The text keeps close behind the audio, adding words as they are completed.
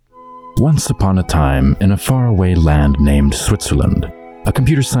Once upon a time, in a faraway land named Switzerland, a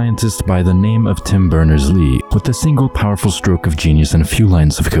computer scientist by the name of Tim Berners-Lee, with a single powerful stroke of genius and a few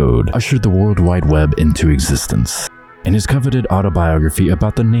lines of code, ushered the World Wide Web into existence. In his coveted autobiography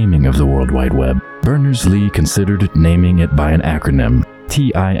about the naming of the World Wide Web, Berners-Lee considered naming it by an acronym,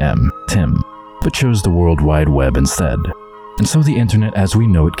 TIM, Tim, but chose the World Wide Web instead. And so the internet as we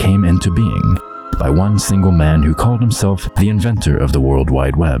know it came into being, by one single man who called himself the inventor of the World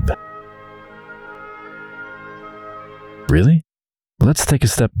Wide Web. Really? Let's take a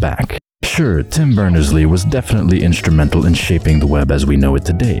step back. Sure, Tim Berners-Lee was definitely instrumental in shaping the web as we know it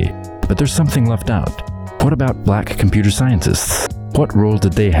today, but there's something left out. What about black computer scientists? What role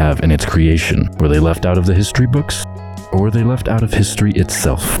did they have in its creation? Were they left out of the history books? Or were they left out of history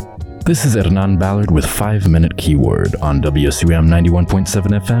itself? This is Hernan Ballard with 5-Minute Keyword on WSUM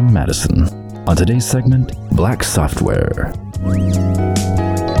 91.7 FM Madison. On today's segment, Black Software.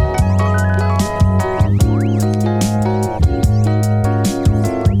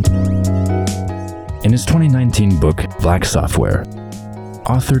 In his 2019 book, Black Software,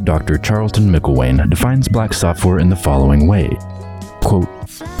 author Dr. Charlton McIlwain defines black software in the following way. Quote,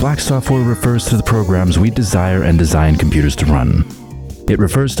 "Black software refers to the programs we desire and design computers to run. It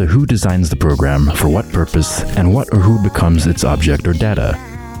refers to who designs the program, for what purpose, and what or who becomes its object or data.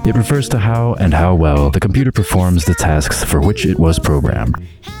 It refers to how and how well the computer performs the tasks for which it was programmed."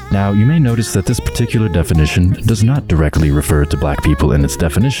 Now, you may notice that this particular definition does not directly refer to black people in its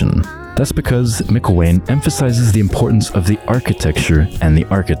definition. That's because McIlwain emphasizes the importance of the architecture and the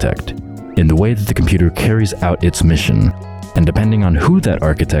architect in the way that the computer carries out its mission. And depending on who that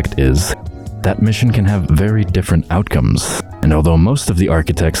architect is, that mission can have very different outcomes. And although most of the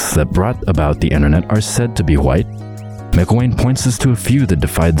architects that brought about the internet are said to be white, McIlwain points us to a few that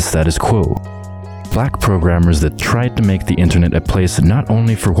defied the status quo. Black programmers that tried to make the internet a place not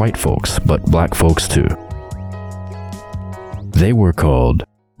only for white folks, but black folks too. They were called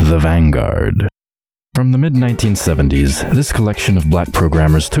the Vanguard. From the mid-1970s, this collection of black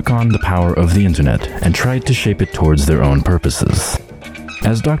programmers took on the power of the internet and tried to shape it towards their own purposes.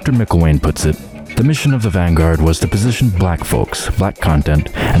 As Dr. McIlwain puts it, the mission of the Vanguard was to position black folks, black content,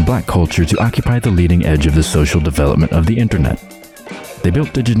 and black culture to occupy the leading edge of the social development of the internet. They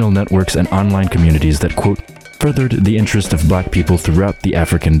built digital networks and online communities that, quote, furthered the interest of black people throughout the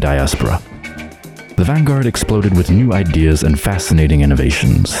African diaspora. The Vanguard exploded with new ideas and fascinating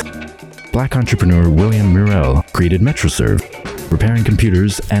innovations. Black entrepreneur William Murrell created MetroServe, repairing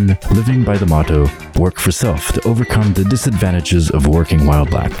computers and living by the motto, work for self, to overcome the disadvantages of working while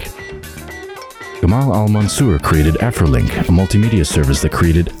black. Gamal Al-Mansour created AfroLink, a multimedia service that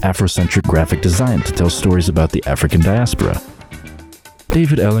created Afrocentric graphic design to tell stories about the African diaspora.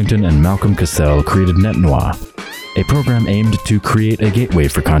 David Ellington and Malcolm Cassell created NetNoir, a program aimed to create a gateway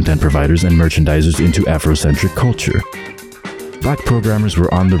for content providers and merchandisers into Afrocentric culture. Black programmers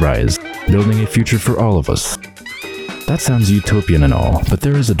were on the rise, building a future for all of us. That sounds utopian and all, but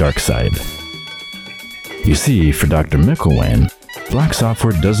there is a dark side. You see, for Dr. McIlwain, black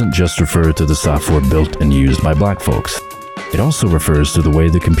software doesn't just refer to the software built and used by black folks. It also refers to the way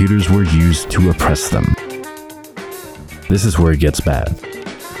the computers were used to oppress them. This is where it gets bad.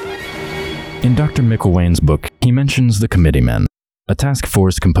 In Dr. McIlwain's book, he mentions the Committeemen, a task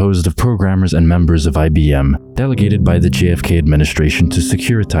force composed of programmers and members of IBM, delegated by the JFK administration to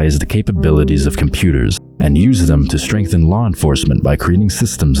securitize the capabilities of computers and use them to strengthen law enforcement by creating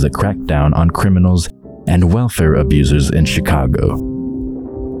systems that crack down on criminals and welfare abusers in Chicago.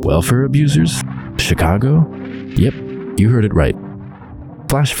 Welfare abusers? Chicago? Yep, you heard it right.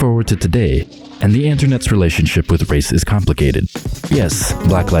 Flash forward to today, and the internet's relationship with race is complicated. Yes,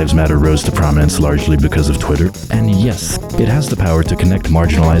 Black Lives Matter rose to prominence largely because of Twitter, and yes, it has the power to connect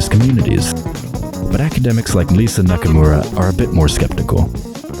marginalized communities. But academics like Lisa Nakamura are a bit more skeptical.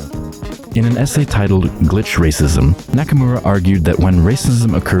 In an essay titled Glitch Racism, Nakamura argued that when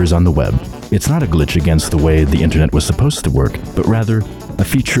racism occurs on the web, it's not a glitch against the way the internet was supposed to work, but rather a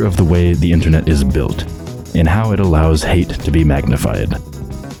feature of the way the internet is built, in how it allows hate to be magnified.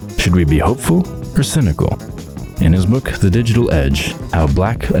 Should we be hopeful or cynical? In his book, The Digital Edge, How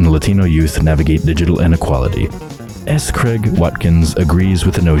Black and Latino Youth Navigate Digital Inequality, S. Craig Watkins agrees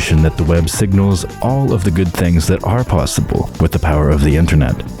with the notion that the web signals all of the good things that are possible with the power of the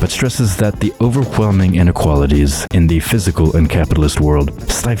internet, but stresses that the overwhelming inequalities in the physical and capitalist world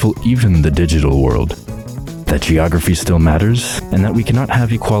stifle even the digital world, that geography still matters, and that we cannot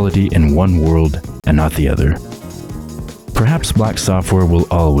have equality in one world and not the other. Perhaps black software will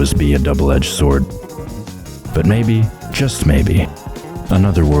always be a double-edged sword, but maybe, just maybe,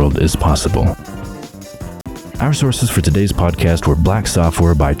 another world is possible. Our sources for today's podcast were Black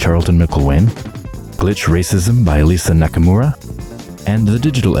Software by Charlton McIlwain, Glitch Racism by Lisa Nakamura, and The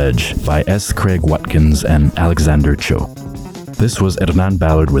Digital Edge by S. Craig Watkins and Alexander Cho. This was Hernan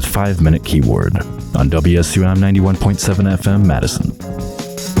Ballard with 5 Minute Keyword on WSUM 91.7 FM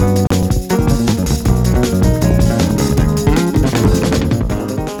Madison.